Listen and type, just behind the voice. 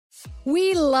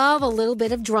We love a little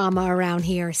bit of drama around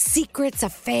here. Secrets,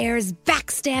 affairs,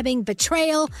 backstabbing,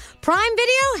 betrayal. Prime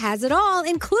Video has it all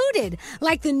included,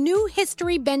 like the new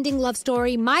history-bending love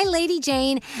story, My Lady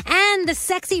Jane, and the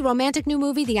sexy romantic new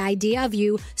movie, The Idea of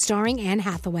You, starring Anne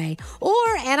Hathaway. Or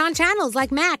add-on channels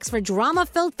like Max for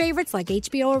drama-filled favorites like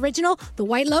HBO original, The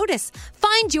White Lotus.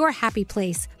 Find your happy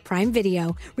place. Prime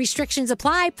Video. Restrictions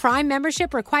apply. Prime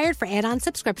membership required for add-on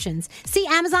subscriptions. See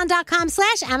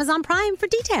Amazon.com/Amazon Prime for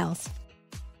details.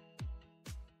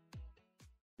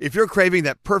 If you're craving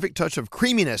that perfect touch of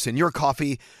creaminess in your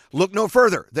coffee, look no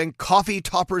further than Coffee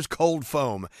Topper's Cold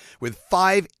Foam with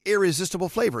 5 irresistible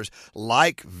flavors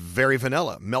like very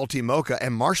vanilla, melty mocha,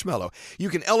 and marshmallow. You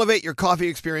can elevate your coffee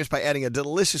experience by adding a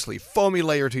deliciously foamy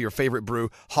layer to your favorite brew,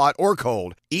 hot or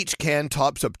cold. Each can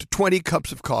tops up to 20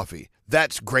 cups of coffee.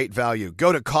 That's great value.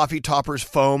 Go to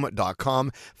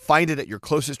coffeetoppersfoam.com, find it at your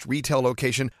closest retail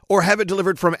location, or have it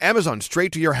delivered from Amazon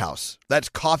straight to your house. That's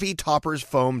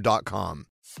coffeetoppersfoam.com.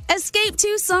 Escape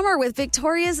to summer with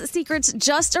Victoria's Secret's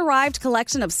just-arrived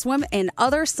collection of swim and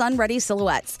other sun-ready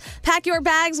silhouettes. Pack your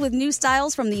bags with new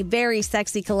styles from the Very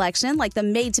Sexy collection, like the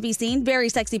made-to-be-seen Very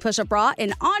Sexy push-up bra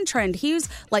in on-trend hues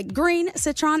like green,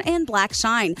 citron, and black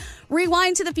shine.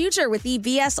 Rewind to the future with the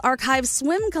VS Archive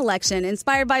Swim collection,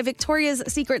 inspired by Victoria's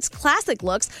Secret's classic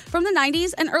looks from the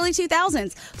 90s and early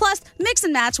 2000s. Plus, mix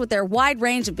and match with their wide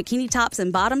range of bikini tops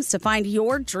and bottoms to find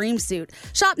your dream suit.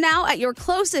 Shop now at your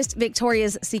closest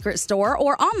Victoria's Secret store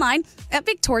or online at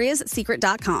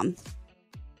victoriassecret.com.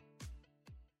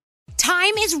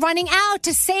 Time is running out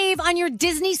to save on your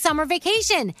Disney summer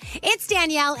vacation. It's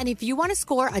Danielle, and if you want to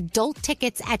score adult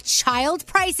tickets at child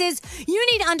prices, you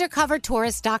need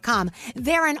undercovertourist.com.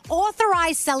 They're an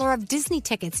authorized seller of Disney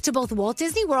tickets to both Walt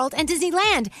Disney World and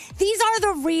Disneyland. These are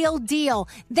the real deal.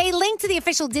 They link to the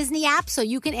official Disney app so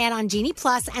you can add on Genie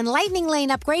Plus and Lightning Lane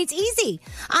upgrades easy.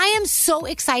 I am so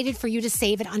excited for you to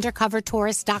save at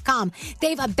undercovertourist.com. They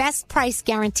have a best price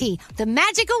guarantee. The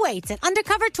magic awaits at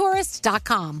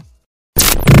undercovertourist.com.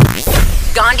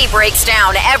 Gandhi breaks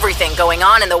down everything going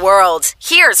on in the world.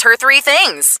 Here's her 3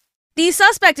 things. The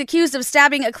suspect accused of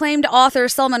stabbing acclaimed author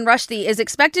Salman Rushdie is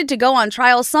expected to go on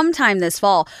trial sometime this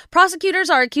fall. Prosecutors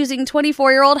are accusing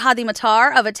 24-year-old Hadi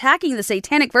Matar of attacking the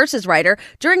Satanic Verses writer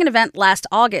during an event last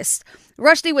August.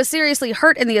 Rushdie was seriously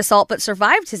hurt in the assault but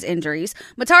survived his injuries.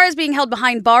 Matar is being held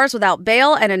behind bars without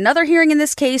bail, and another hearing in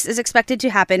this case is expected to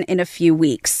happen in a few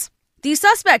weeks. The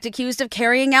suspect accused of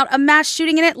carrying out a mass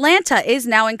shooting in Atlanta is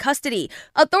now in custody.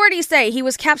 Authorities say he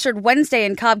was captured Wednesday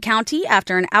in Cobb County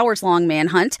after an hours-long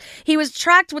manhunt. He was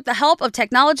tracked with the help of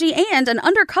technology, and an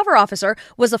undercover officer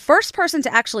was the first person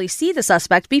to actually see the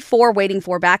suspect before waiting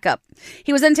for backup.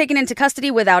 He was then taken into custody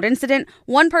without incident.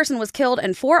 1 person was killed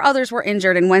and 4 others were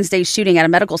injured in Wednesday's shooting at a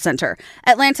medical center.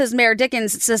 Atlanta's Mayor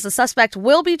Dickens says the suspect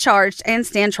will be charged and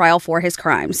stand trial for his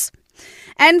crimes.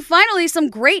 And finally, some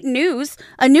great news.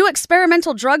 A new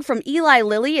experimental drug from Eli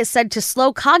Lilly is said to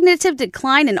slow cognitive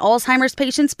decline in Alzheimer's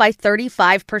patients by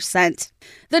 35%.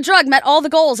 The drug met all the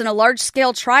goals in a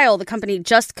large-scale trial the company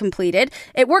just completed.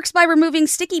 It works by removing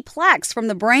sticky plaques from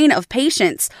the brain of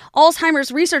patients.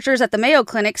 Alzheimer's researchers at the Mayo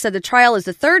Clinic said the trial is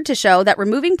the 3rd to show that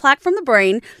removing plaque from the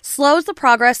brain slows the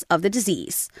progress of the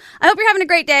disease. I hope you're having a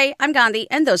great day. I'm Gandhi,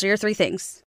 and those are your 3 things.